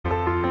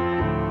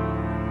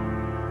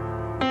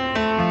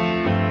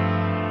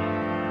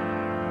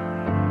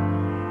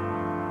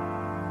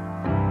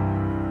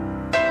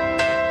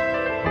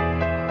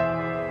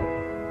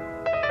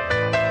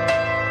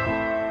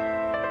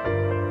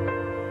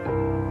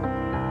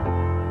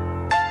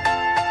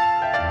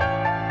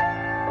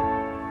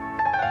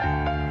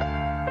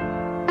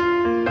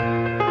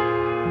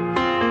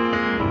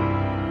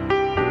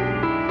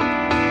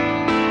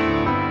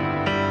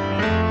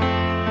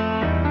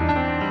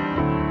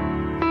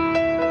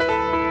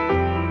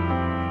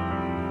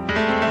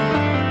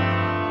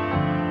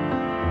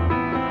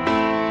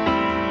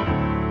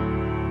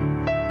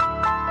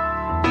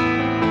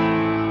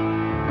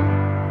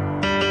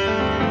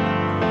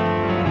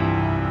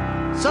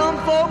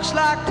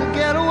to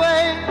get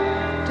away,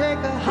 take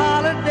a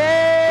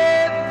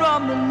holiday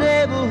from the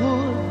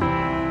neighborhood.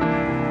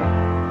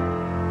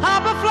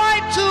 Hop a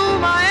flight to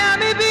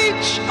Miami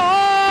Beach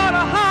or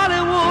to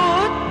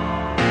Hollywood.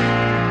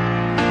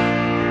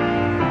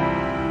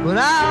 But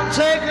I'm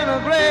taking a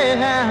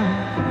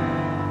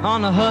Greyhound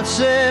on the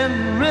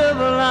Hudson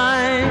River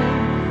line.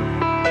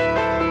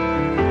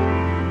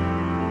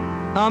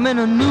 I'm in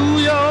a New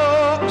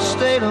York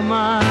state of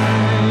mind.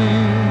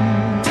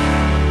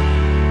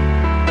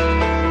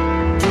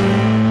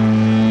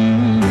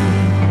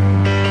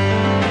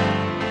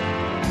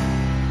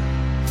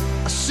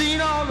 I've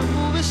seen all the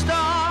movie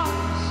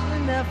stars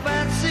in their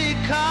fancy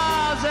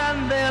cars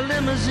and their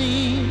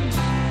limousines.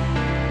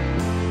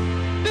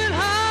 Been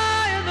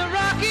high in the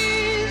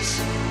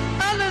Rockies,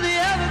 under the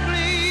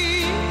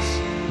Everglades.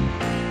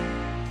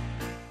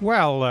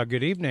 Well,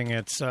 good evening.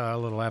 It's a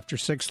little after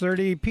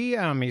 6:30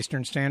 p.m.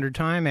 Eastern Standard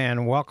Time,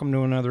 and welcome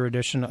to another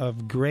edition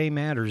of Gray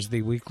Matters,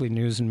 the weekly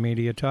news and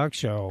media talk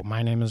show.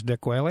 My name is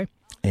Dick Whaley.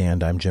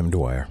 And I'm Jim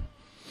Dwyer.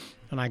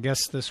 And I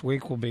guess this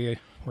week will be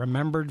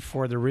remembered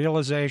for the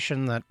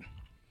realization that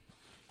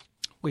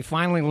we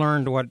finally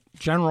learned what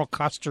General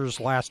Custer's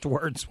last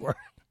words were.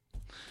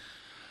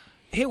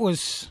 It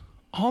was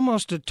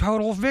almost a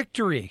total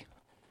victory.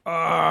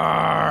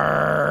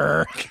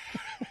 Arrgh.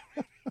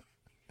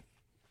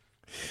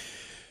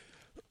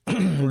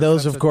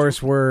 Those, of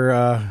course,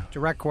 were...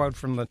 direct quote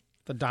from the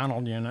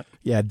Donald unit.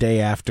 Yeah, day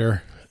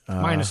after.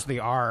 Minus the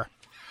R.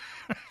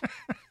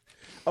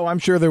 Oh, I'm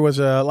sure there was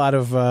a lot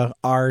of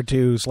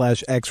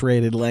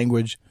R2/X-rated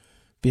language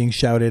being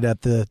shouted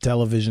at the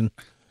television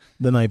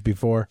the night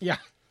before. Yeah.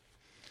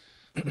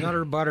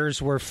 Nutter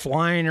butters were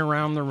flying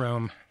around the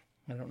room.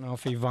 I don't know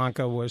if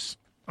Ivanka was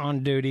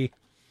on duty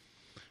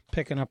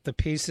picking up the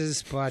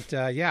pieces, but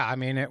yeah, I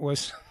mean, it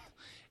wasn't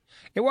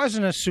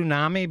a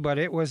tsunami, but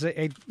it was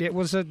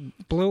a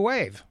blue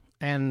wave.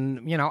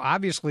 And, you know,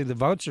 obviously the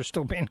votes are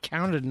still being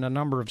counted in a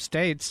number of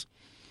states.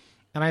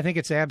 And I think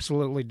it's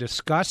absolutely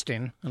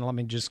disgusting. And let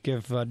me just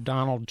give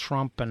Donald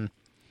Trump and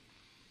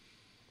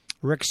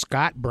Rick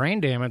Scott brain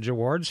damage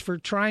awards for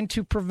trying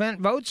to prevent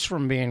votes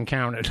from being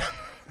counted.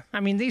 I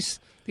mean, these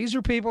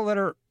are people that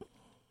are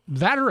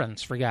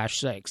veterans, for gosh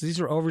sakes. These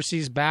are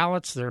overseas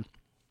ballots.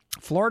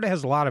 Florida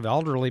has a lot of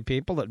elderly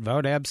people that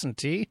vote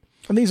absentee.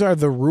 And these are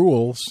the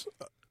rules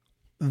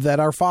that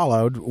are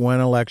followed when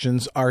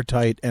elections are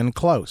tight and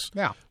close.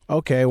 Yeah.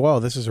 Okay, well,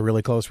 this is a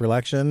really close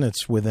election.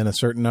 It's within a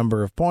certain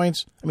number of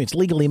points. I mean, it's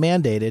legally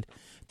mandated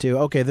to,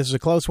 okay, this is a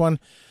close one.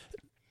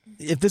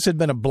 If this had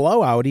been a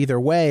blowout either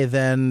way,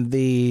 then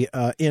the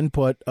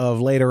input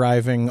of late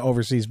arriving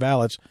overseas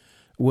ballots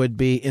would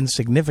be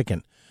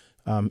insignificant.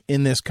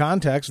 In this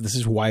context, this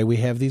is why we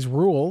have these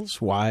rules,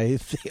 why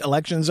the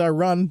elections are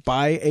run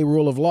by a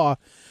rule of law,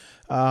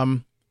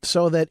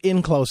 so that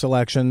in close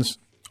elections,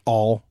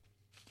 all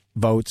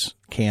votes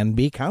can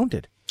be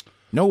counted.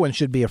 No one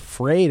should be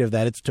afraid of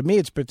that. To me,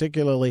 it's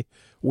particularly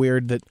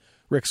weird that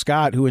Rick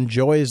Scott, who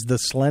enjoys the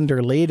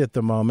slender lead at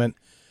the moment,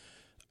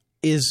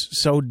 is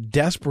so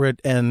desperate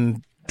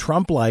and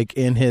Trump-like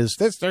in his,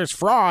 there's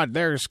fraud,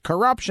 there's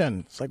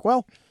corruption. It's like,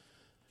 well,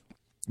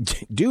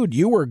 dude,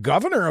 you were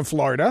governor of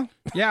Florida.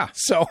 Yeah.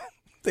 So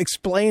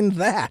explain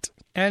that.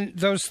 And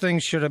those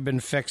things should have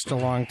been fixed a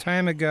long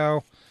time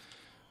ago.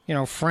 You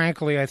know,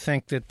 frankly, I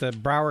think that the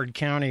Broward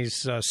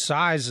County's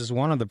size is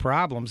one of the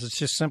problems. It's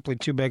just simply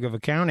too big of a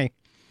county.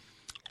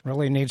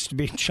 Really needs to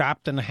be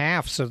chopped in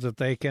half so that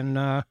they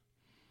can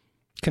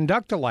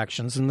conduct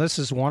elections. And this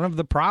is one of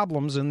the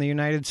problems in the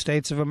United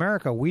States of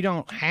America. We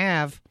don't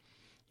have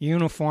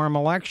uniform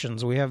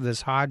elections. We have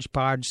this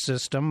hodgepodge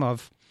system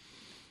of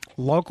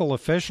local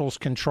officials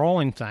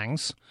controlling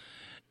things.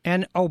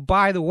 And, oh,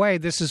 by the way,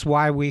 this is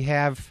why we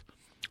have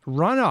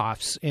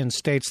runoffs in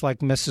states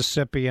like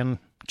Mississippi and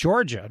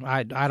Georgia.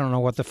 I don't know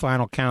what the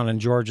final count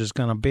in Georgia is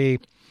going to be,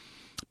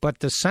 but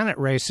the Senate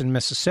race in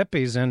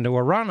Mississippi is into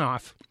a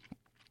runoff.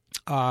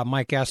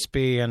 Mike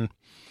Espy and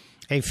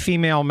a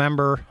female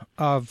member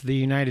of the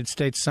United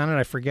States Senate,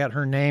 I forget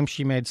her name,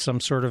 she made some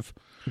sort of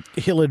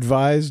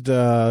ill-advised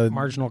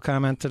marginal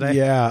comment today.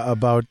 Yeah,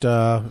 about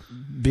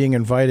being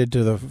invited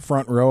to the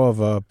front row of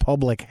a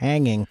public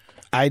hanging.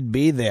 I'd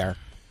be there.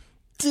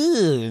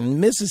 Dude,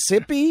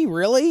 Mississippi?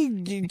 Really?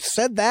 You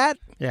said that?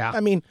 Yeah. I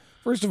mean,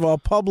 first of all,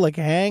 public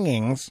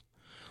hangings.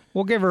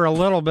 We'll give her a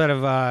little bit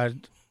of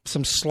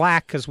some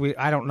slack because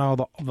I don't know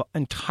the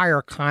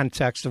entire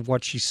context of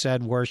what she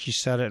said, where she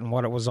said it, and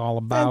what it was all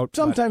about. And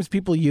sometimes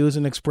people use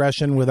an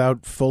expression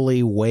without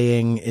fully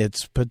weighing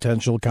its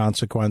potential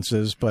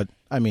consequences. But,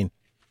 I mean,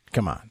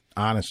 come on,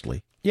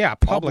 honestly. Yeah,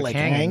 public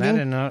hanging. That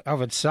in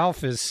of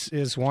itself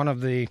is one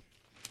of the...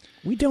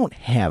 We don't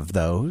have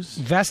those.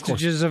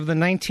 Vestiges of the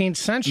 19th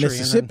century.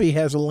 Mississippi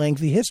has a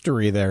lengthy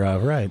history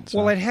thereof, right? So.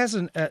 Well, it has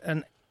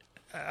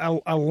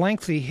a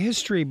lengthy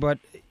history, but...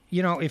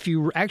 You know, if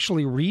you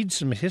actually read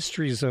some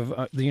histories of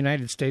the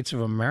United States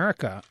of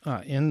America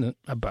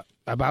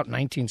about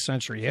 19th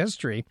century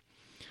history,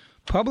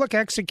 public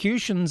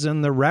executions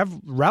and the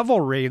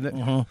revelry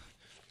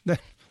that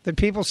that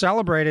people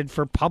celebrated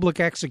for public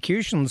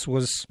executions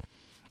was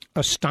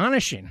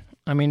astonishing.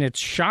 I mean,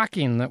 it's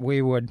shocking that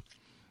we would,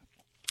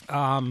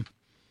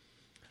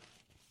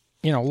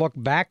 look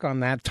back on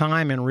that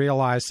time and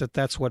realize that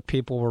that's what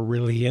people were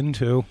really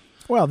into.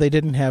 Well, they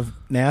didn't have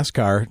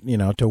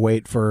NASCAR, to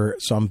wait for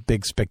some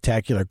big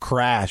spectacular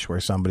crash where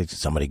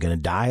somebody's going to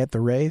die at the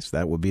race.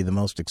 That would be the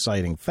most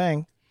exciting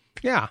thing.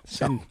 Yeah.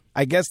 So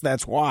I guess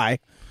that's why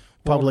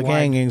public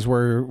Worldwide. hangings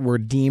were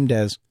deemed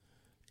as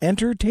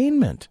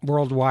entertainment.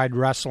 Worldwide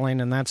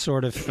wrestling and that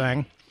sort of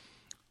thing.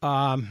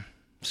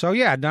 So,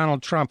 yeah,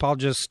 Donald Trump, I'll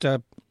just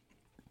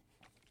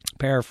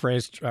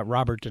paraphrase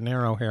Robert De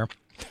Niro here.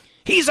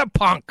 He's a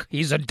punk.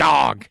 He's a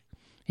dog.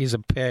 He's a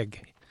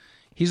pig.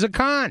 He's a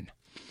con.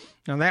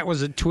 Now, that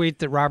was a tweet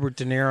that Robert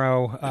De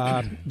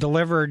Niro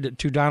delivered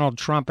to Donald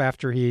Trump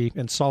after he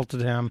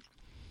insulted him,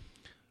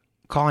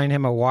 calling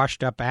him a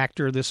washed-up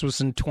actor. This was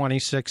in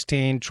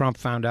 2016. Trump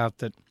found out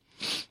that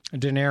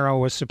De Niro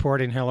was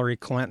supporting Hillary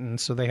Clinton,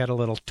 so they had a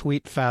little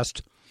tweet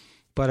fest.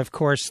 But, of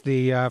course,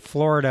 the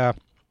Florida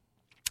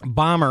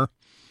bomber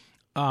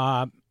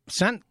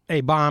sent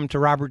a bomb to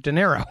Robert De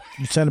Niro.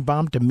 You sent a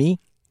bomb to me?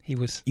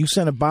 You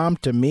sent a bomb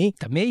to me?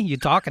 To me? You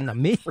talking to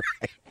me?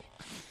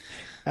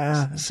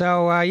 Yeah.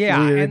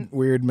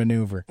 Weird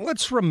maneuver.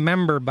 Let's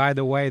remember, by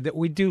the way, that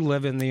we do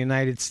live in the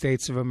United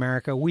States of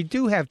America. We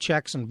do have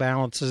checks and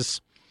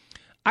balances.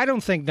 I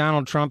don't think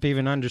Donald Trump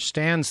even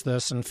understands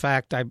this. In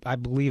fact, I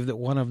believe that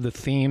one of the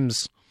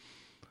themes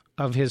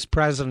of his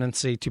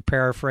presidency, to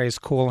paraphrase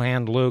Cool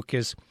Hand Luke,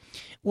 is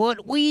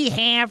what we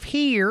have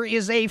here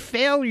is a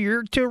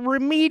failure to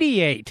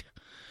remediate.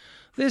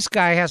 This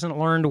guy hasn't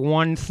learned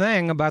one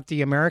thing about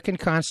the American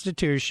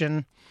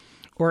Constitution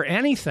or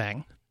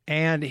anything.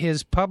 And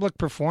his public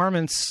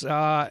performance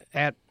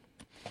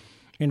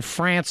in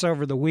France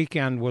over the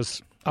weekend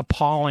was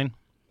appalling,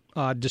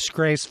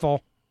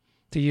 disgraceful,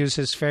 to use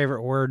his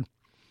favorite word.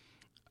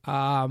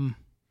 I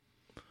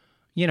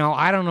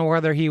don't know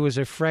whether he was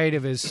afraid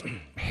of his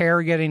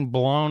hair getting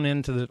blown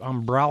into the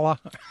umbrella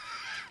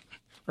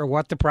or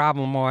what the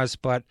problem was,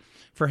 but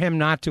for him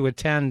not to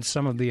attend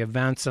some of the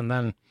events and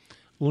then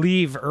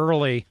leave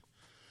early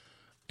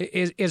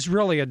is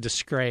really a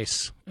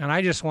disgrace. And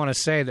I just want to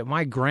say that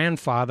my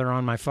grandfather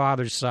on my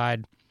father's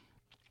side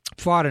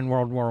fought in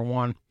World War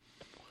I.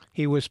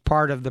 He was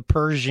part of the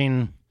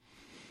Pershing,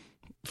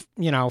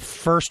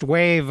 first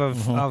wave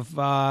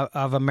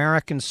of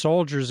American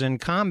soldiers in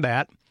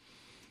combat.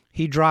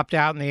 He dropped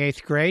out in the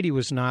 8th grade. He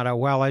was not a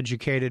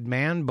well-educated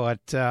man,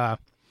 but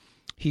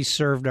he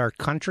served our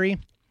country.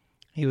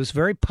 He was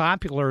very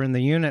popular in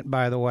the unit,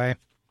 by the way,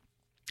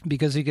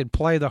 because he could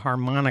play the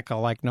harmonica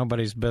like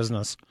nobody's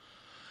business.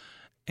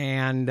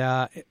 And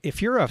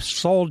if you're a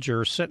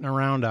soldier sitting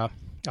around a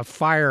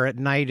fire at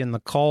night in the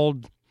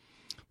cold,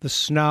 the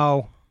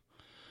snow,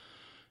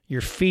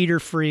 your feet are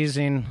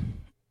freezing,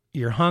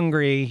 you're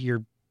hungry,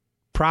 you're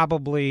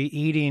probably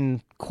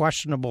eating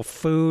questionable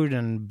food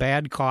and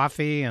bad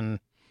coffee and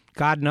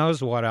God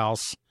knows what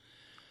else,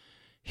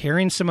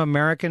 hearing some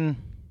American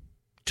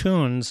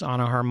tunes on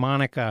a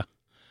harmonica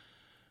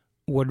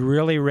would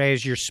really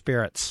raise your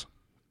spirits.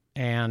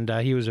 And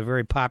he was a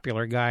very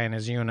popular guy in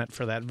his unit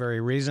for that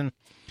very reason,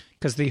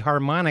 because the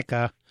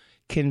harmonica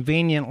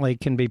conveniently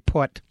can be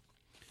put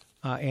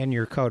in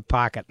your coat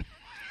pocket.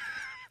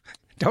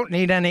 Don't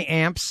need any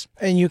amps.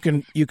 And you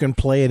can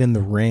play it in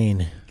the rain.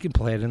 You can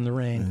play it in the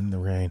rain. In the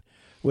rain.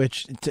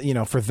 Which,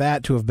 for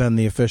that to have been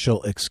the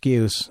official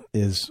excuse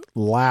is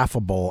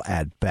laughable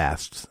at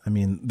best. I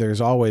mean, there's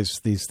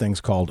always these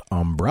things called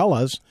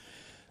umbrellas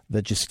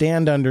that you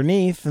stand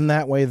underneath, and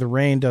that way the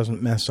rain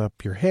doesn't mess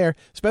up your hair,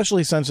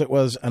 especially since it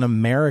was an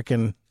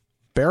American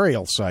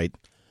burial site.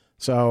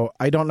 So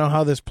I don't know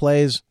how this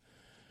plays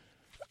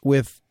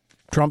with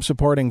Trump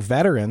supporting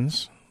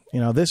veterans.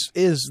 This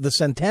is the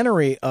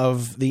centenary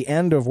of the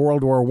end of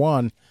World War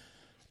I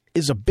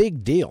is a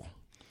big deal.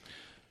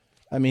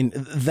 I mean,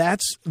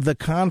 that's the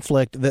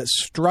conflict that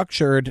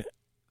structured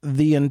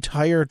the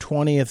entire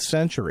 20th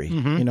century.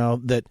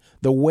 Mm-hmm. That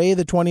the way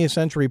the 20th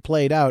century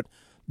played out,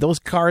 those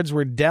cards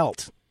were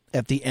dealt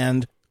at the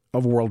end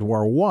of World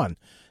War I.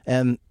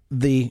 And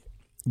the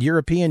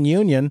European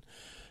Union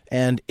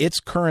and its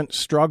current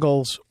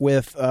struggles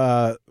with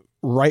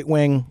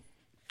right-wing,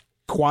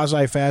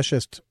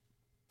 quasi-fascist,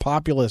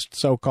 populist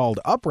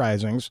so-called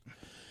uprisings,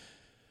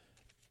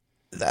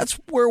 that's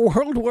where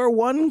World War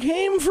I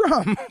came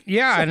from.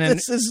 Yeah.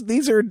 So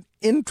these are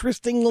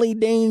interestingly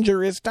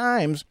dangerous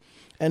times.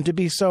 And to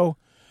be so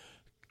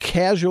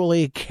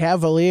casually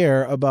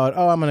cavalier about,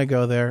 I'm going to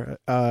go there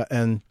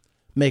and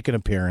make an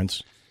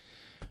appearance.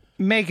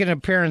 Make an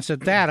appearance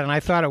at that. And I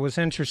thought it was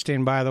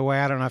interesting, by the way.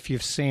 I don't know if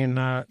you've seen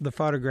the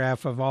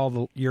photograph of all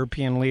the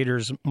European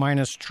leaders,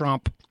 minus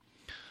Trump,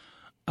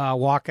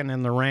 walking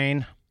in the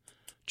rain.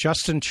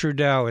 Justin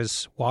Trudeau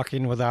is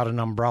walking without an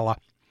umbrella.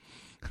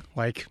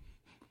 Like,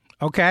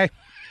 okay.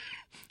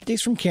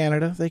 He's from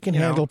Canada. They can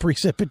handle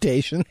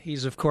precipitation.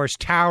 He's, of course,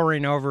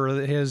 towering over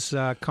his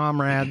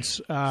comrades.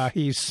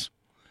 He's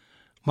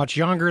Much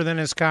younger than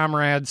his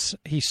comrades,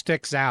 he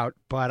sticks out,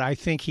 but I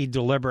think he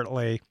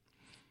deliberately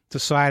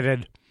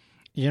decided,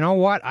 you know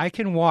what, I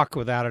can walk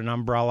without an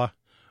umbrella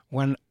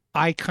when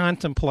I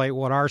contemplate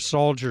what our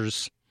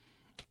soldiers,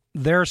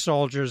 their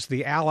soldiers,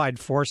 the Allied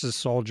forces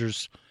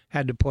soldiers,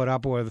 had to put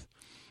up with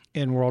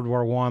in World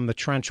War I, the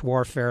trench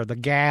warfare, the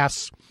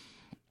gas,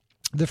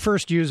 the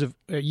first use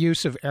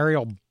of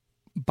aerial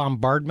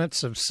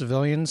bombardments of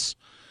civilians.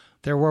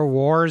 There were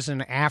wars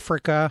in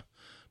Africa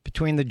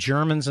between the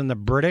Germans and the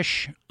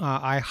British.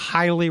 I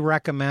highly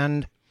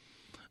recommend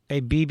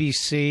a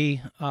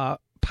BBC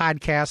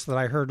podcast that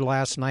I heard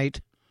last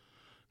night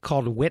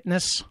called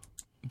Witness.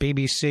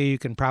 BBC, you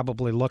can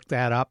probably look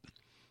that up.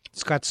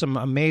 It's got some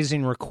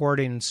amazing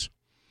recordings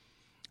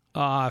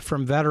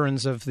from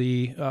veterans of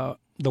the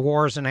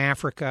wars in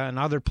Africa and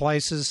other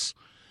places.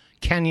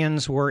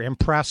 Kenyans were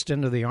impressed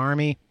into the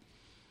army.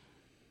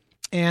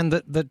 And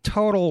the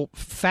total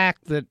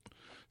fact that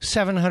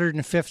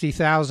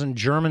 750,000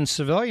 German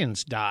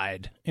civilians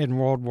died in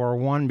World War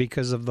I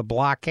because of the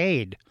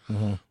blockade.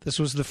 Mm-hmm. This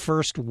was the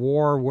first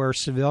war where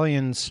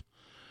civilians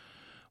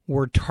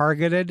were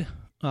targeted.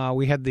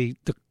 We had the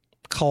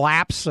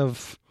collapse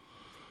of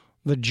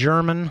the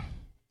German,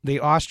 the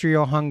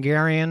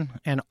Austro-Hungarian,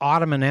 and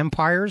Ottoman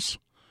empires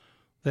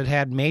that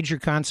had major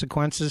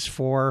consequences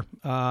for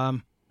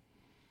the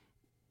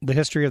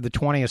history of the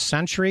 20th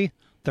century.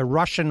 The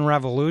Russian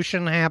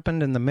Revolution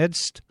happened in the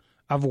midst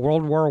of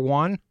World War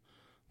I.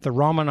 The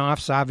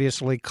Romanovs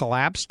obviously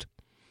collapsed.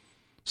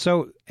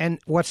 So, and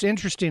what's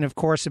interesting, of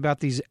course, about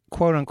these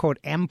quote-unquote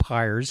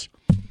empires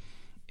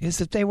is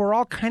that they were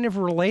all kind of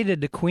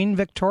related to Queen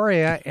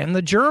Victoria and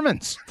the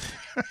Germans.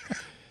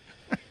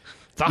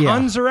 The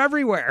Huns are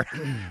everywhere.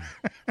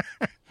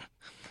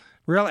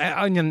 Really,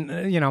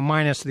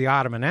 minus the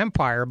Ottoman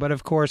Empire. But,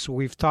 of course,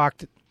 we've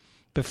talked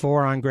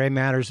before on Gray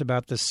Matters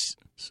about this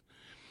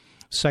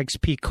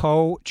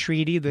Sykes-Picot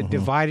Treaty that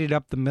divided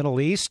up the Middle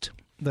East,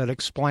 that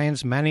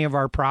explains many of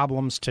our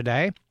problems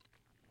today,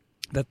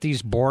 that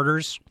these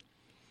borders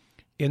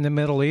in the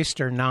Middle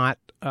East are not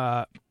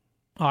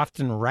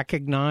often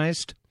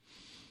recognized.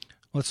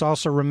 Let's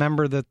also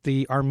remember that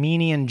the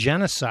Armenian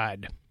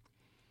genocide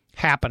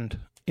happened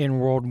in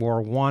World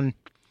War I.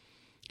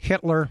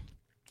 Hitler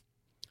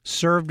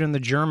served in the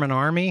German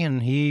army,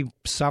 and he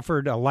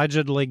suffered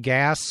allegedly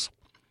gas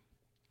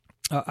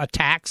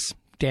attacks,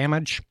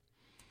 damage.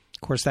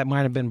 Of course, that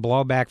might have been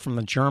blowback from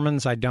the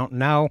Germans. I don't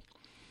know.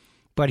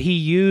 But he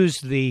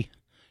used the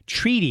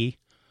treaty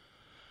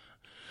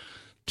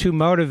to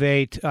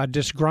motivate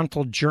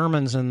disgruntled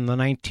Germans in the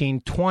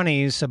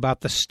 1920s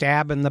about the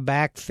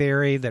stab-in-the-back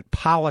theory that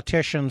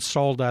politicians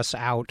sold us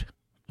out,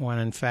 when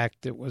in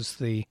fact it was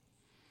the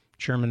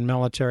German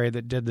military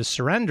that did the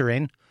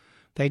surrendering.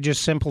 They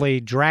just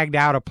simply dragged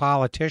out a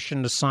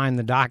politician to sign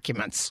the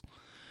documents.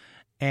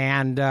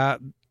 And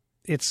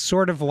it's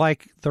sort of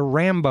like the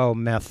Rambo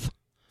myth.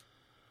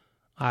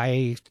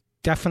 I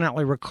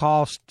definitely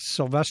recall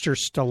Sylvester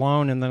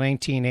Stallone in the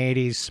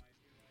 1980s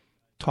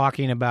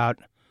talking about,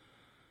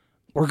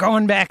 we're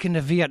going back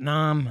into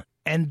Vietnam,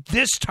 and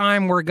this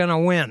time we're going to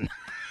win.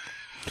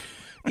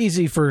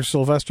 Easy for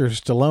Sylvester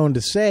Stallone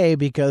to say,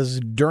 because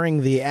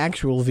during the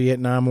actual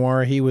Vietnam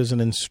War, he was an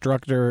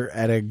instructor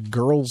at a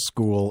girls'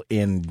 school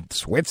in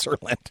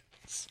Switzerland.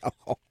 So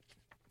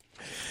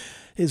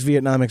his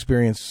Vietnam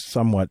experience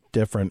somewhat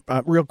different.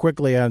 Real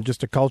quickly, on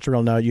just a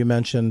cultural note, you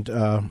mentioned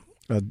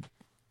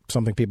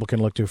something people can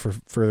look to for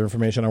further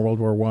information on World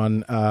War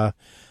I.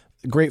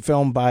 Great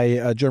film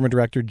by German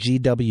director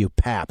G.W.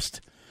 Pabst,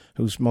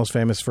 who's most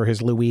famous for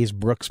his Louise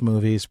Brooks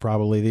movies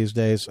probably these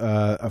days.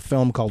 A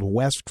film called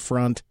West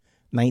Front,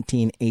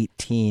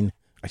 1918.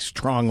 I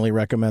strongly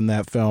recommend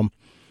that film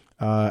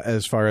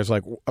as far as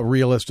like a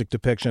realistic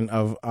depiction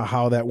of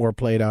how that war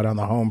played out on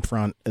the home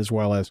front as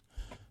well as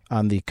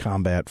on the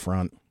combat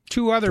front.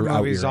 Two other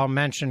movies I'll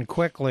mention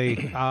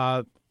quickly.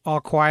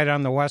 All Quiet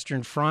on the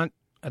Western Front.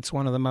 That's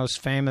one of the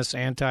most famous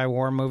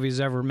anti-war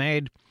movies ever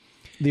made.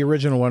 The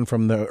original one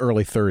from the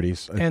early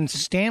 30s. And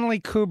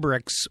Stanley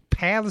Kubrick's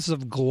Paths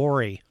of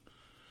Glory.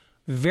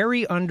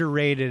 Very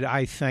underrated,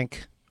 I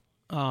think.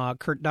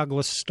 Kirk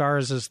Douglas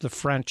stars as the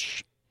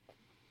French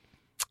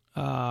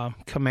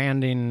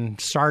commanding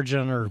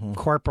sergeant or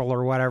corporal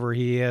or whatever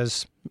he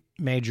is,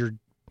 major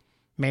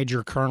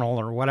colonel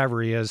or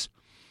whatever he is.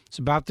 It's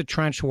about the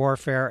trench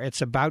warfare.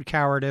 It's about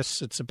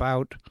cowardice. It's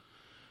about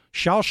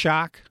shell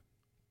shock,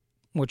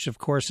 which, of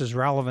course, is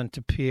relevant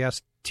to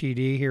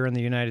PSTD here in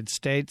the United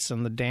States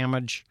and the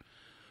damage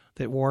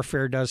that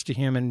warfare does to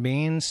human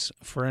beings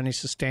for any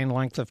sustained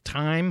length of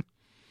time.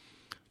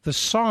 The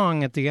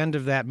song at the end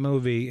of that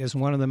movie is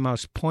one of the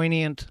most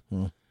poignant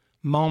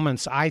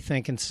moments, I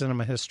think, in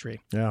cinema history.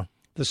 Yeah.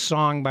 The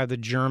song by the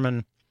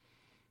German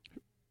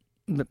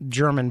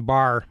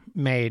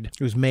barmaid.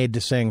 It was made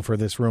to sing for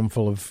this room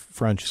full of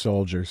French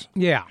soldiers.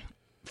 Yeah,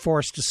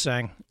 forced to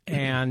sing.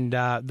 And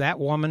that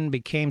woman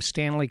became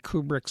Stanley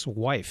Kubrick's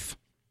wife.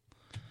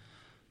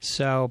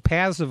 So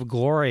Paths of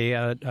Glory,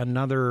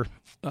 another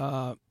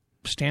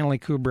Stanley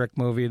Kubrick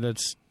movie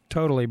that's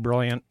totally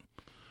brilliant,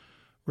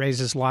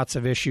 raises lots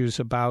of issues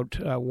about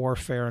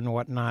warfare and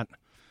whatnot.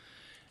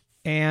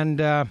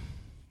 And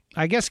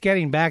I guess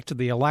getting back to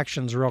the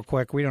elections real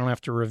quick, we don't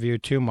have to review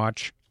too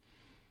much.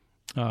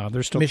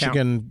 They're still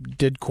Michigan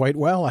did quite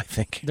well, I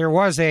think. There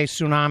was a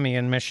tsunami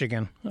in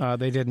Michigan.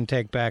 They didn't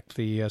take back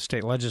the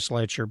state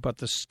legislature, but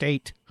the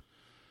statewide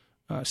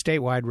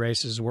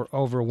races were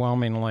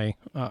overwhelmingly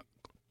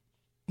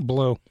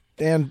blue.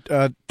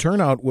 And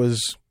turnout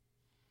was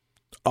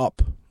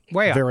up.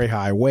 Way up. Very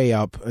high, way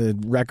up.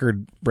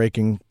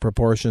 Record-breaking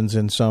proportions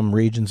in some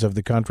regions of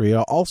the country.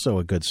 Also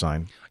a good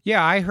sign.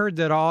 Yeah, I heard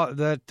that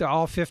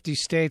all 50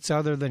 states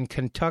other than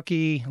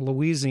Kentucky,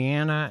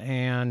 Louisiana,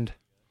 and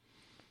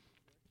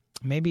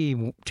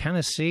maybe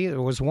Tennessee,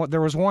 there was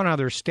one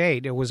other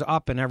state. It was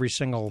up in every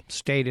single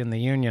state in the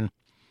union.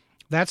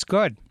 That's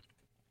good.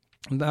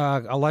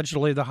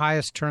 Allegedly the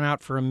highest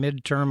turnout for a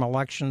midterm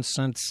election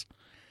since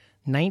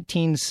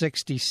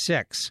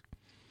 1966.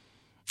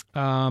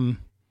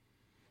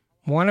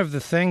 One of the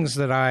things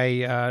that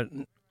I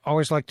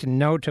always like to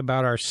note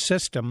about our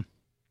system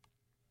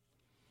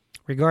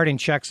regarding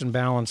checks and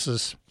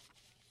balances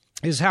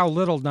is how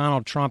little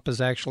Donald Trump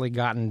has actually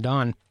gotten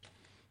done.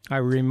 I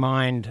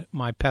remind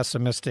my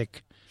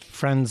pessimistic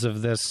friends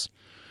of this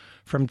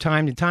from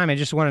time to time. I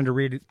just wanted to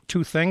read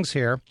two things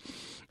here.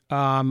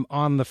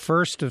 On the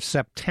 1st of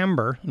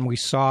September, and we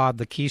saw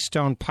the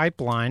Keystone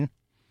Pipeline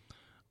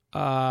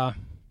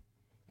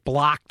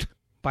blocked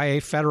by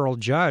a federal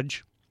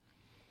judge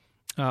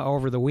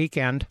over the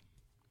weekend.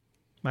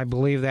 I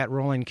believe that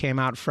ruling came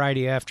out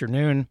Friday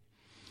afternoon.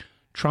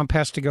 Trump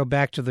has to go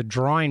back to the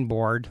drawing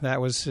board. That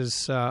was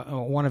his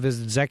one of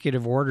his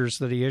executive orders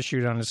that he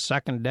issued on his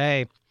second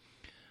day.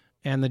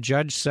 And the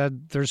judge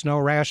said there's no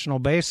rational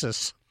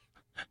basis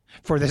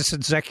for this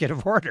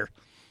executive order.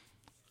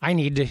 I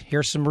need to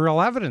hear some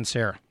real evidence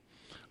here.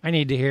 I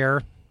need to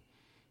hear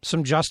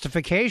some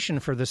justification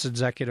for this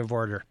executive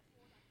order.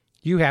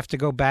 You have to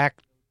go back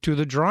to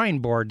the drawing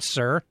board,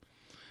 sir.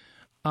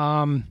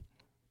 On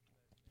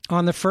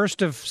the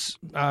 1st of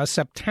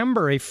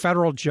September, a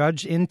federal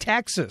judge in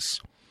Texas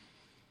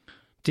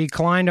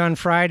declined on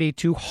Friday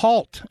to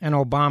halt an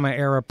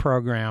Obama-era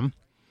program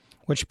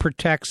which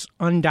protects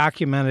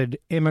undocumented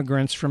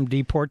immigrants from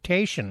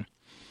deportation,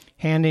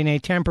 handing a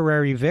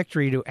temporary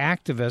victory to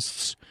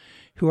activists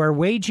who are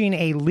waging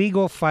a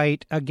legal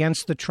fight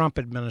against the Trump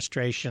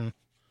administration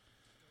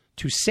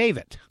to save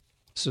it.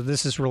 So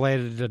this is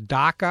related to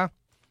DACA.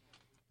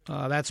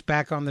 That's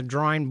back on the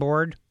drawing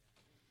board.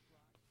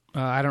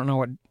 I don't know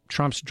what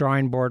Trump's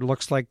drawing board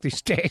looks like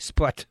these days,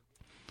 but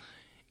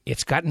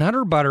it's got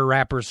Nutter Butter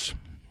wrappers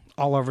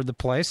all over the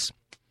place.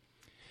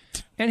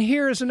 And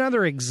here is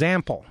another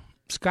example.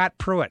 Scott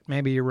Pruitt,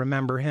 maybe you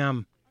remember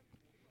him,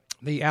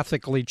 the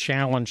ethically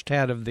challenged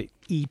head of the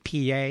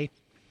EPA.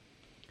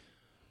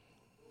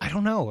 I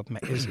don't know.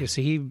 Is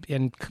he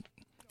in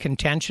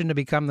contention to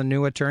become the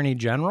new Attorney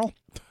General?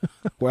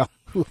 Well,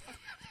 we'll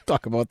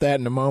talk about that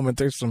in a moment.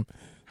 There's some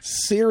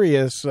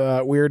serious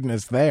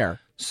weirdness there.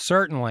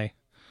 Certainly.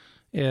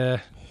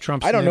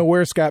 Trump's I don't know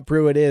where Scott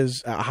Pruitt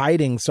is,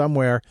 hiding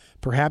somewhere,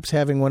 perhaps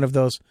having one of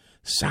those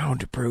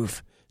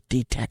soundproof,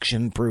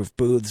 detection-proof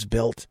booths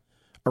built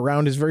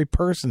around his very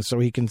person so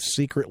he can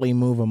secretly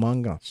move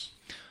among us.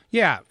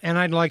 Yeah, and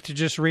I'd like to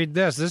just read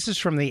this. This is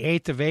from the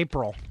 8th of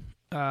April,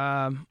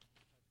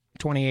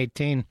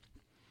 2018.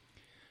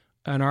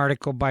 An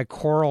article by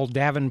Coral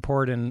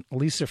Davenport and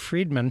Lisa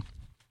Friedman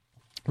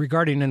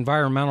regarding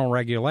environmental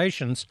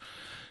regulations.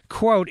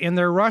 Quote, in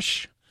their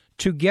rush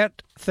to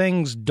get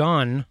things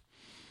done,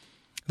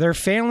 they're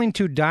failing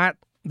to dot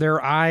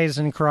their I's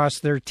and cross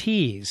their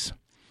T's.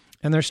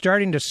 And they're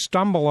starting to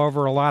stumble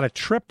over a lot of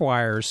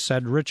tripwires,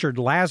 said Richard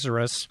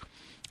Lazarus,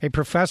 a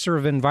professor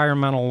of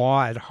environmental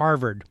law at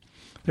Harvard.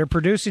 They're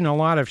producing a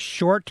lot of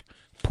short,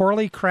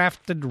 poorly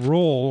crafted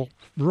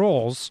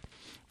rules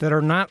that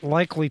are not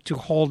likely to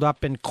hold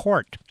up in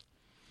court.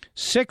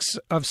 6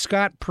 of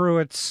Scott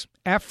Pruitt's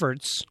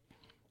efforts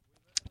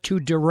to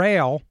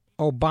derail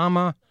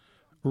Obama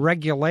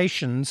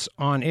regulations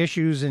on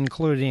issues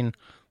including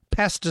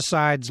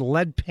pesticides,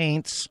 lead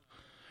paints,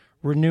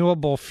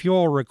 renewable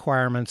fuel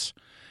requirements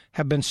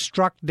have been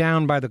struck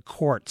down by the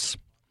courts.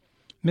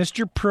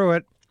 Mr.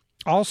 Pruitt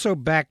also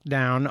backed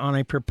down on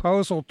a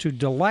proposal to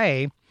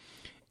delay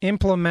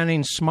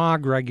implementing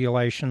smog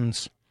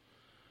regulations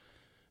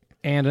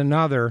and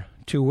another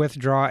to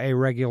withdraw a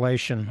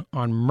regulation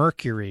on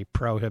mercury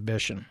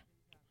prohibition.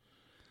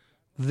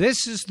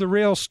 This is the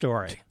real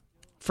story.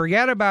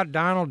 Forget about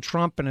Donald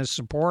Trump and his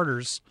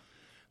supporters.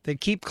 They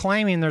keep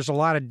claiming there's a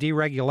lot of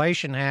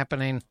deregulation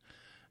happening,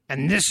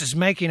 and this is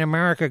making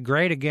America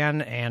great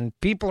again, and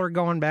people are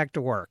going back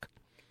to work.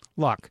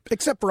 Look.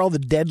 Except for all the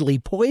deadly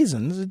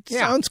poisons, it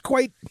sounds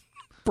quite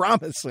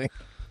promising.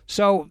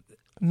 So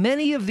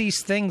many of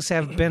these things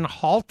have been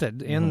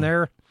halted in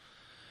their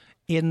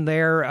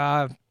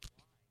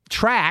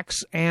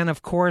tracks, and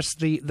of course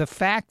the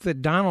fact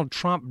that Donald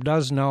Trump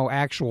does no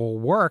actual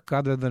work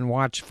other than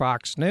watch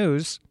Fox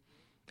News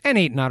and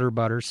eat Nutter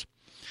Butters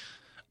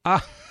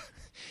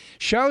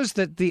shows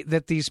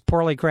that these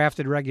poorly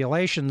crafted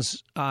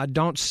regulations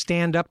don't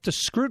stand up to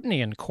scrutiny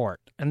in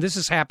court. And this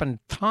has happened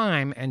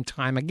time and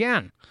time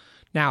again.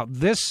 Now,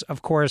 this,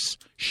 of course,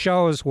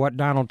 shows what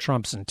Donald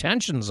Trump's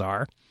intentions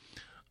are.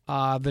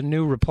 The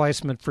new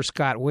replacement for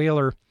Scott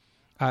Wheeler,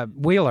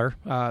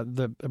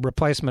 the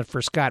replacement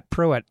for Scott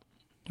Pruitt,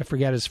 I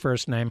forget his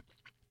first name,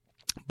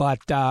 but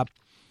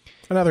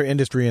another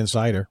industry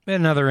insider.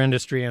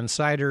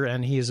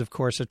 And he is, of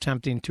course,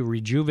 attempting to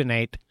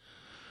rejuvenate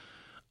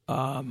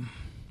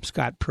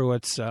Scott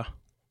Pruitt's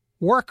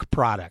work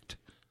product.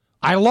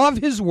 I love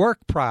his work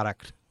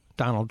product,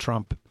 Donald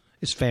Trump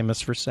is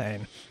famous for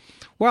saying.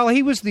 Well,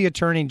 he was the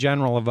Attorney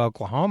General of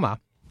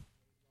Oklahoma.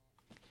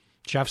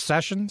 Jeff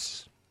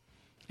Sessions?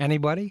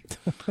 Anybody?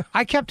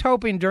 I kept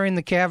hoping during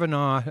the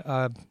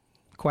Kavanaugh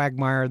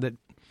quagmire that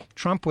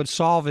Trump would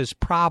solve his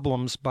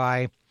problems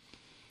by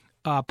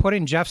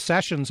putting Jeff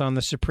Sessions on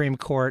the Supreme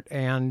Court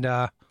and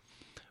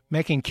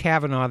making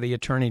Kavanaugh the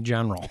Attorney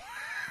General.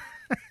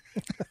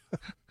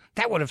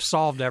 That would have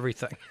solved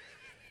everything.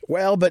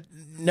 Well, but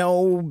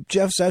no,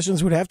 Jeff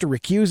Sessions would have to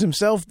recuse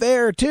himself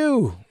there,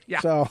 too.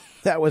 Yeah. So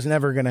that was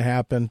never going to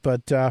happen.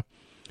 But,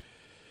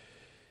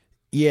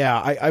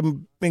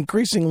 I'm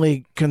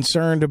increasingly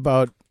concerned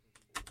about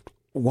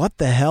what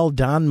the hell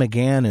Don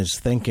McGahn is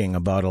thinking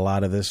about a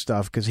lot of this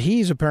stuff, because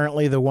he's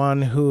apparently the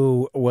one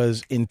who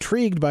was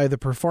intrigued by the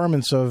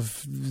performance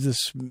of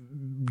this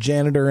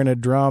janitor in a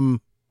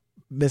drum,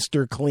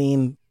 Mr.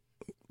 Clean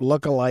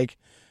lookalike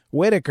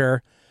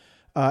Whitaker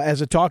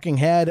as a talking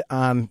head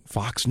on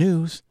Fox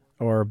News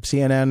or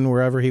CNN,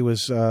 wherever he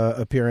was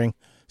appearing,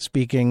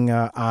 speaking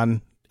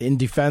in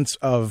defense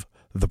of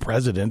the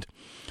president.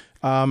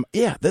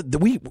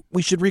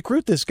 We should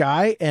recruit this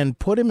guy and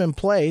put him in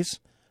place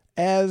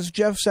as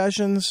Jeff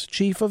Sessions'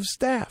 chief of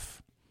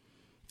staff.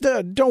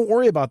 Don't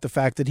worry about the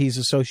fact that he's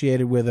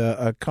associated with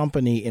a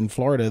company in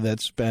Florida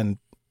that's been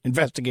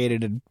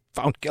investigated and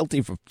found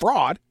guilty for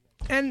fraud.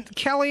 And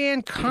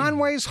Kellyanne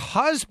Conway's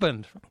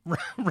husband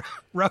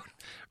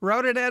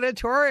wrote an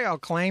editorial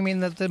claiming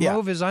that the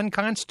move is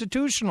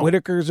unconstitutional.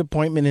 Whitaker's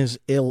appointment is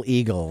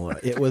illegal.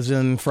 It was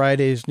in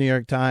Friday's New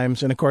York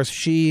Times. And, of course,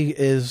 she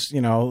is,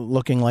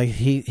 looking like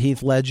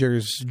Heath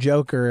Ledger's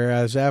Joker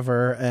as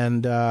ever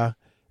and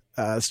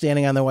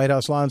standing on the White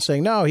House lawn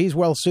saying, no, he's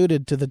well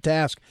suited to the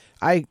task.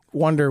 I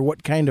wonder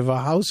what kind of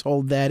a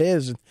household that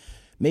is.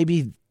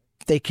 Maybe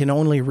they can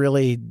only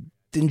really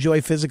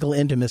enjoy physical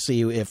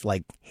intimacy if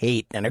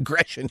hate and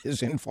aggression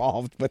is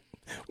involved, but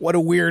what a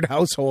weird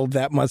household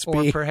that must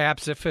be. Or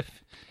perhaps if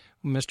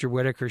Mr.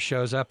 Whitaker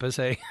shows up as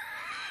a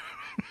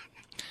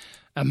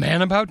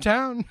man about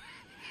town.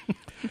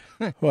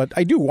 But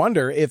I do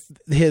wonder if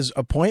his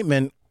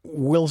appointment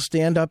will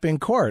stand up in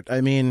court.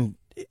 I mean,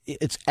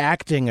 it's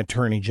acting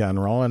attorney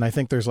general, and I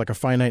think there's a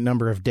finite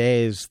number of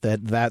days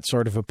that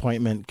sort of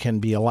appointment can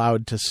be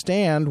allowed to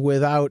stand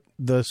without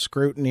the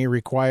scrutiny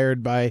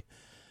required by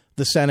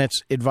the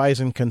Senate's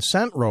advise and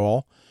consent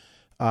role.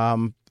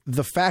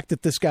 The fact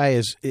that this guy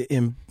is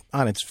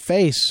on its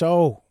face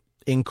so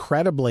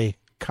incredibly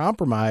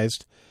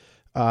compromised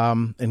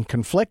and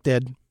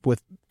conflicted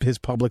with his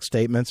public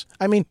statements.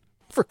 I mean,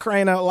 for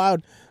crying out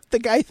loud, the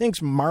guy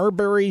thinks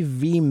Marbury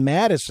v.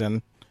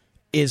 Madison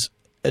is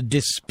a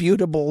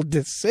disputable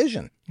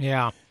decision.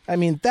 Yeah. I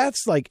mean,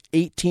 that's like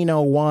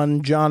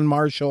 1801 John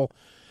Marshall,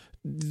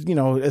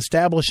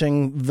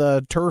 establishing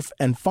the turf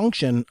and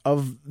function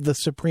of the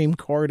Supreme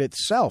Court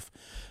itself.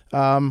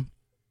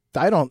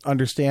 I don't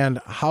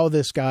understand how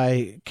this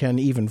guy can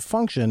even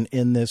function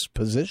in this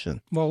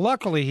position. Well,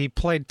 luckily he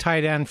played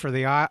tight end for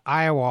the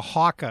Iowa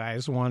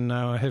Hawkeyes. One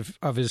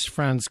of his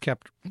friends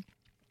kept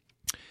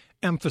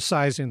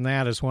emphasizing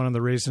that as one of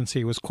the reasons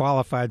he was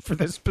qualified for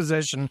this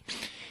position.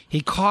 He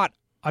caught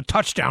a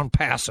touchdown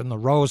pass in the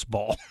Rose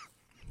Bowl.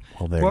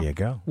 Well, there you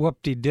go.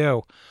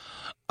 Whoop-de-doo.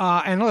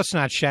 And let's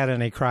not shed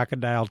any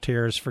crocodile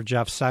tears for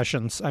Jeff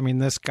Sessions. I mean,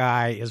 this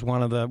guy is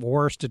one of the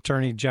worst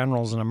attorney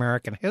generals in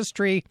American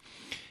history.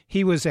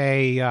 He was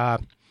a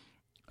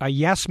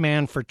yes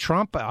man for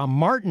Trump, a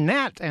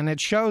martinet, and it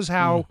shows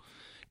how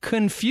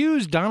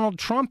confused Donald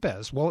Trump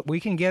is. Well, we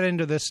can get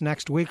into this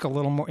next week a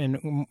little more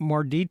in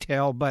more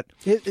detail, but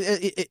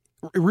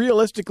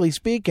realistically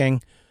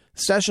speaking,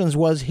 Sessions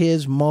was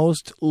his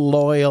most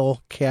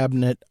loyal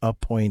cabinet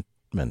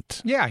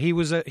appointment. Yeah, he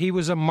was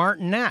a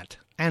martinet.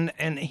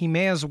 And he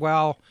may as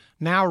well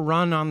now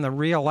run on the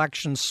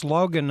re-election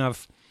slogan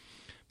of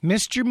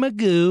Mr.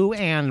 Magoo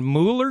and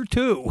Mueller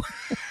too.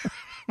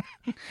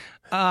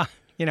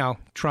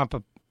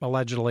 Trump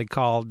allegedly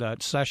called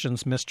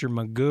Sessions Mr.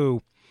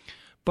 Magoo.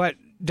 But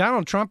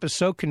Donald Trump is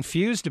so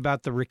confused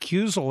about the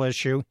recusal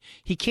issue,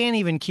 he can't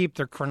even keep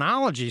the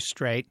chronology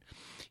straight.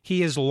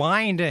 He is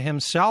lying to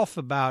himself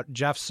about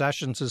Jeff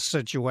Sessions'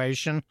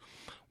 situation.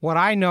 What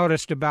I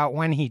noticed about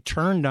when he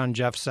turned on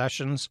Jeff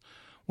Sessions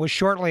was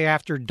shortly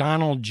after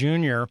Donald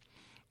Jr.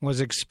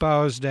 was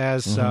exposed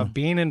as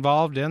being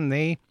involved in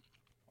the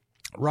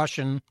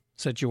Russian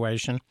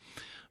situation.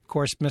 Of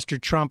course,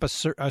 Mr. Trump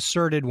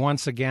asserted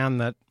once again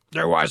that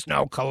there was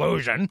no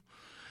collusion.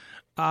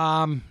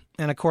 And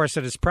And, of course,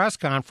 at his press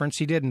conference,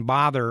 he didn't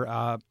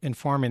bother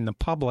informing the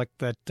public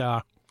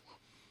that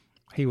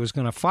he was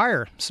going to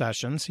fire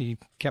Sessions. He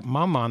kept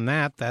mum on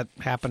that. That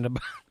happened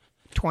about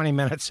 20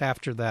 minutes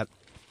after that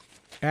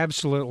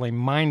absolutely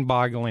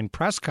mind-boggling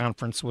press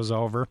conference was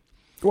over.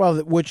 Well,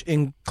 which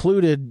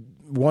included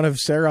one of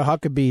Sarah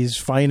Huckabee's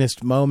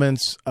finest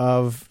moments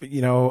of,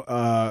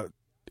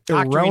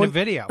 Doctoring a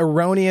video.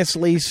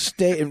 erroneously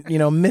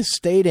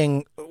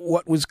misstating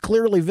what was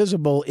clearly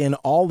visible in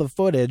all the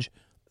footage,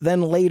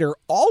 then later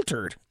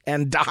altered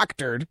and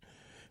doctored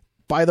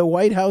by the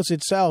White House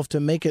itself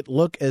to make it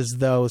look as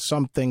though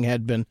something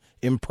had been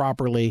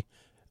improperly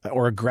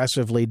or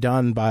aggressively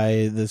done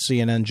by the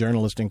CNN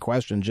journalist in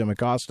question, Jim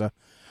Acosta.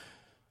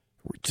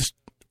 Just,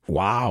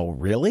 wow,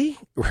 really?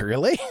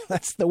 Really?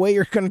 That's the way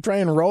you're going to try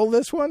and roll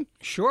this one?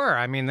 Sure.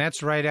 I mean,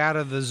 that's right out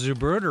of the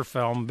Zapruder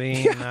film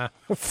being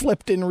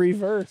flipped in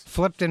reverse.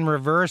 Flipped in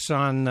reverse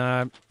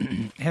on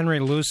Henry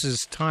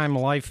Luce's Time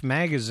Life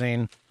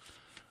magazine,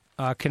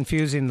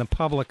 confusing the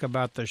public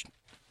about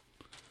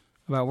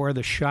where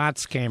the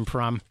shots came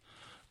from.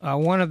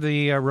 One of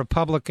the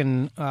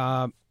Republican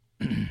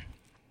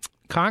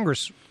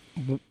Congress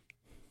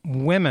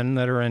women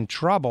that are in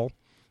trouble,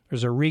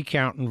 there's a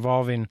recount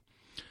involving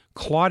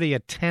Claudia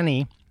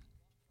Tenney,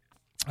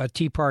 a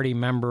Tea Party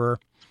member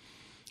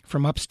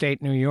from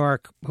upstate New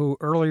York, who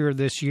earlier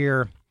this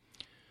year,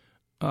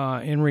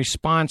 in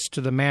response to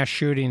the mass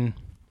shooting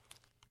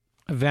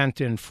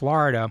event in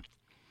Florida,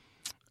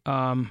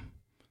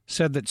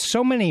 said that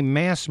so many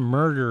mass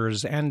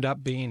murderers end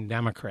up being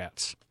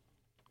Democrats.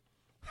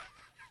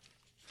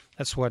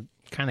 That's what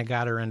kind of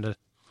got her into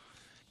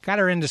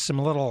some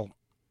little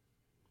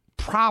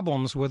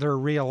problems with her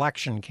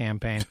re-election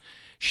campaign.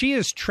 She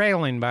is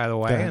trailing, by the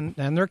way,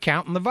 and they're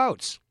counting the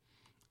votes.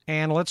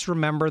 And let's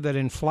remember that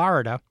in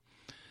Florida,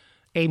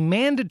 a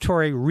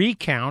mandatory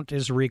recount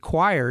is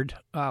required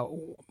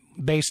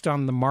based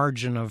on the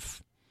margin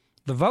of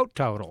the vote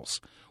totals.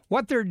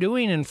 What they're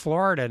doing in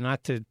Florida,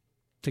 not to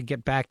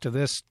get back to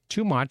this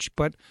too much,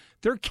 but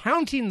they're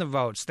counting the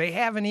votes. They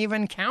haven't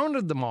even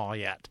counted them all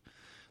yet.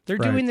 They're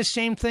doing the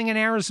same thing in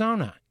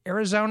Arizona.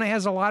 Arizona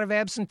has a lot of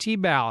absentee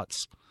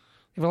ballots.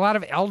 They have a lot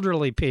of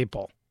elderly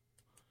people.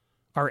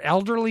 Are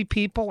elderly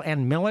people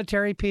and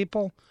military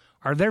people,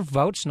 are their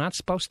votes not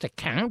supposed to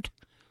count?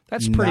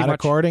 That's pretty much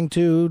according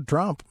to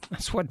Trump.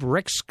 That's what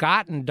Rick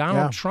Scott and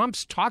Donald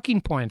Trump's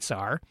talking points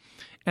are.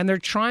 And they're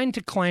trying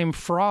to claim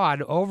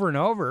fraud over and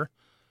over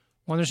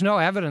when there's no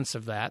evidence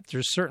of that.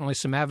 There's certainly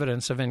some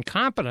evidence of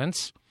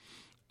incompetence,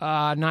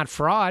 not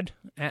fraud.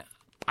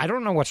 I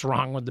don't know what's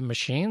wrong with the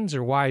machines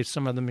or why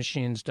some of the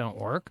machines don't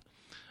work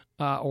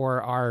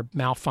or are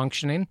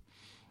malfunctioning.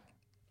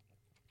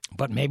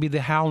 But maybe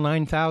the HAL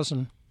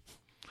 9000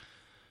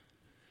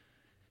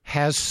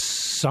 has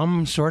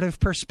some sort of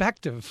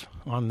perspective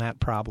on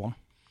that problem.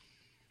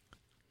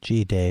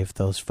 Gee, Dave,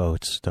 those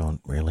votes don't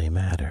really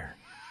matter.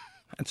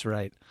 That's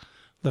right.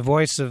 The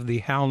voice of the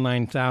HAL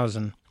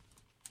 9000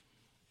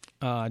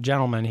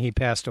 gentleman, he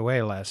passed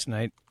away last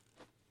night.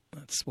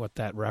 That's what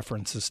that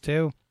references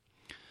to.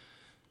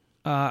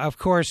 Of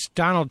course,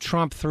 Donald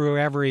Trump threw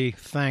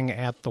everything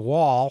at the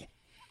wall.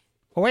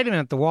 Oh, wait a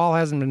minute. The wall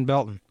hasn't been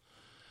built.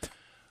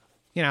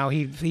 You know,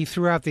 he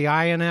threw out the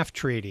INF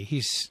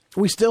treaty.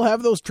 We still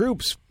have those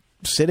troops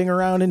sitting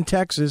around in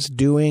Texas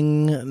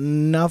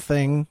doing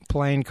nothing.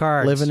 Playing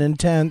cards. Living in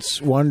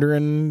tents,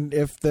 wondering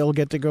if they'll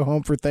get to go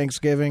home for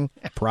Thanksgiving.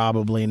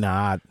 Probably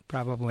not.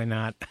 Probably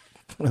not.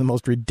 One of the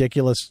most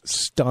ridiculous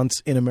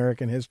stunts in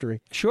American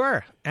history.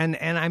 Sure. And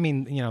I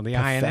mean, you know, the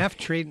INF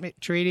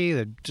treaty,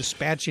 the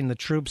dispatching the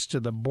troops to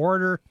the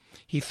border.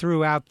 He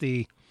threw out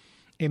the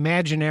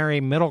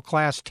imaginary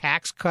middle-class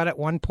tax cut at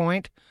one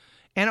point.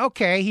 And,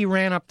 okay, he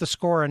ran up the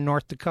score in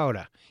North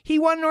Dakota. He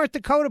won North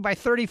Dakota by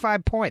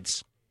 35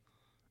 points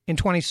in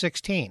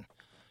 2016.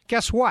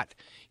 Guess what?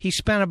 He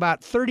spent about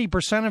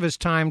 30% of his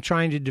time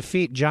trying to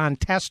defeat John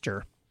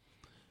Tester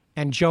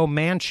and Joe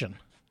Manchin.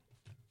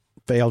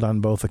 Failed on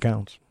both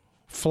accounts.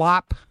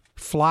 Flop,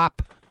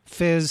 flop,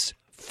 fizz,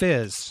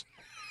 fizz.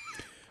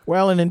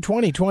 Well, and in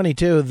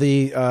 2022,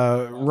 the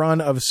run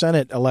of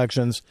Senate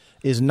elections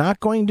is not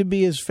going to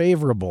be as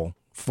favorable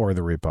for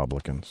the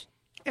Republicans.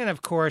 And,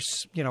 of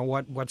course, you know,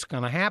 what's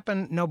going to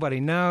happen, nobody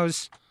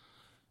knows.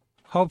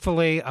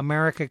 Hopefully,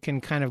 America can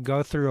kind of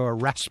go through a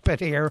respite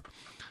here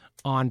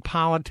on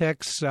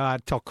politics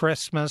till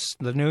Christmas,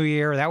 the New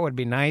Year. That would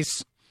be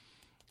nice.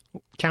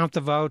 Count the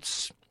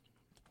votes.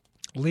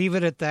 Leave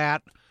it at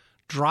that.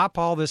 Drop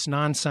all this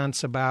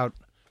nonsense about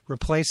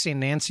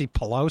replacing Nancy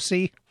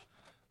Pelosi.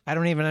 I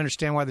don't even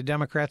understand why the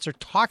Democrats are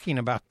talking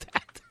about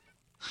that.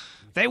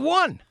 They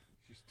won.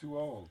 She's too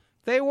old.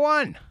 They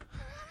won.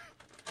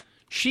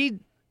 She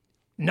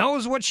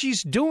knows what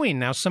she's doing.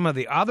 Now, some of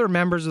the other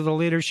members of the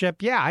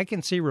leadership, yeah, I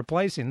can see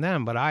replacing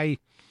them, but I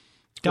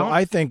don't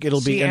I think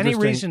it'll see be any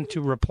interesting reason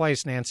to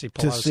replace Nancy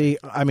Pelosi. To see,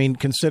 I mean,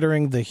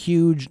 considering the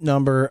huge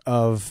number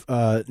of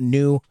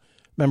new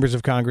members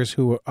of Congress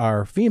who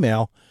are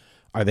female,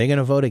 are they going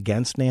to vote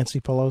against Nancy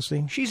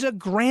Pelosi? She's a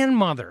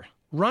grandmother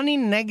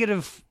running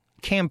negative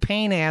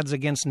campaign ads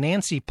against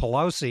Nancy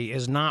Pelosi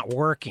is not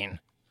working.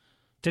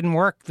 Didn't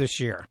work this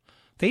year.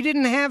 They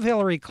didn't have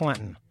Hillary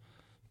Clinton.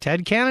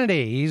 Ted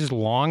Kennedy, he's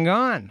long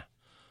gone.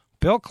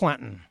 Bill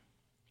Clinton,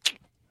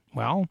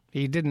 well,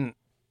 he didn't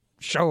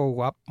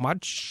show up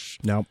much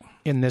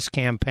in this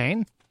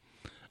campaign.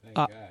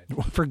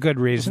 For good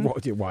reason.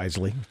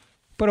 Wisely.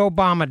 But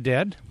Obama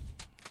did.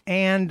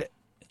 And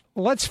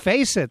let's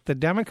face it, the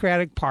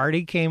Democratic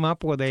Party came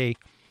up with a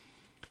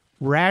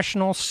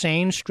rational,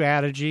 sane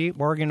strategy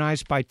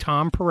organized by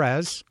Tom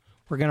Perez.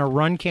 We're going to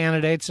run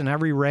candidates in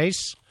every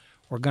race.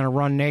 We're going to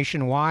run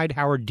nationwide.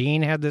 Howard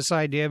Dean had this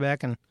idea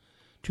back in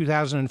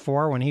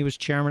 2004 when he was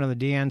chairman of the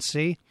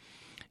DNC.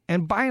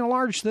 And by and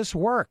large, this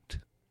worked.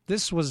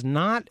 This was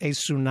not a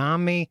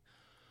tsunami,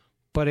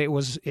 but it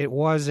was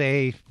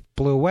a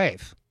blue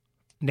wave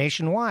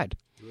nationwide.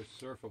 It was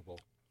surfable.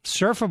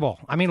 Surfable.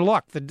 I mean,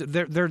 look,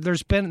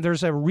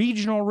 there's a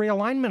regional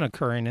realignment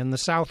occurring in the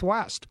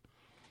Southwest.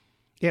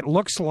 It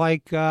looks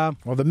like well,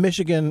 the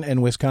Michigan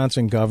and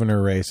Wisconsin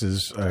governor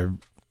races are,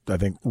 I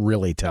think,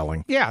 really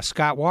telling. Yeah,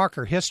 Scott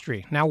Walker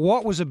history. Now,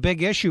 what was a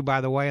big issue,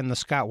 by the way, in the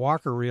Scott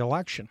Walker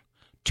reelection?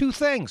 Two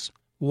things: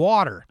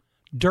 water,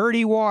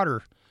 dirty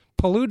water,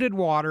 polluted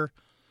water,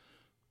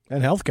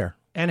 and healthcare,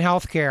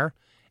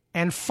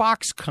 and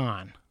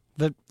Foxconn,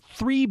 the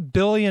 $3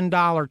 billion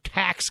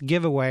tax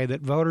giveaway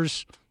that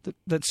voters,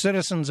 that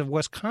citizens of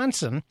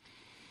Wisconsin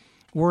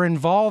were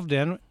involved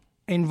in,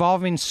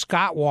 involving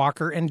Scott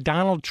Walker and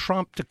Donald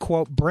Trump to,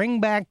 quote,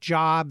 bring back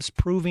jobs,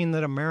 proving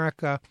that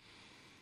America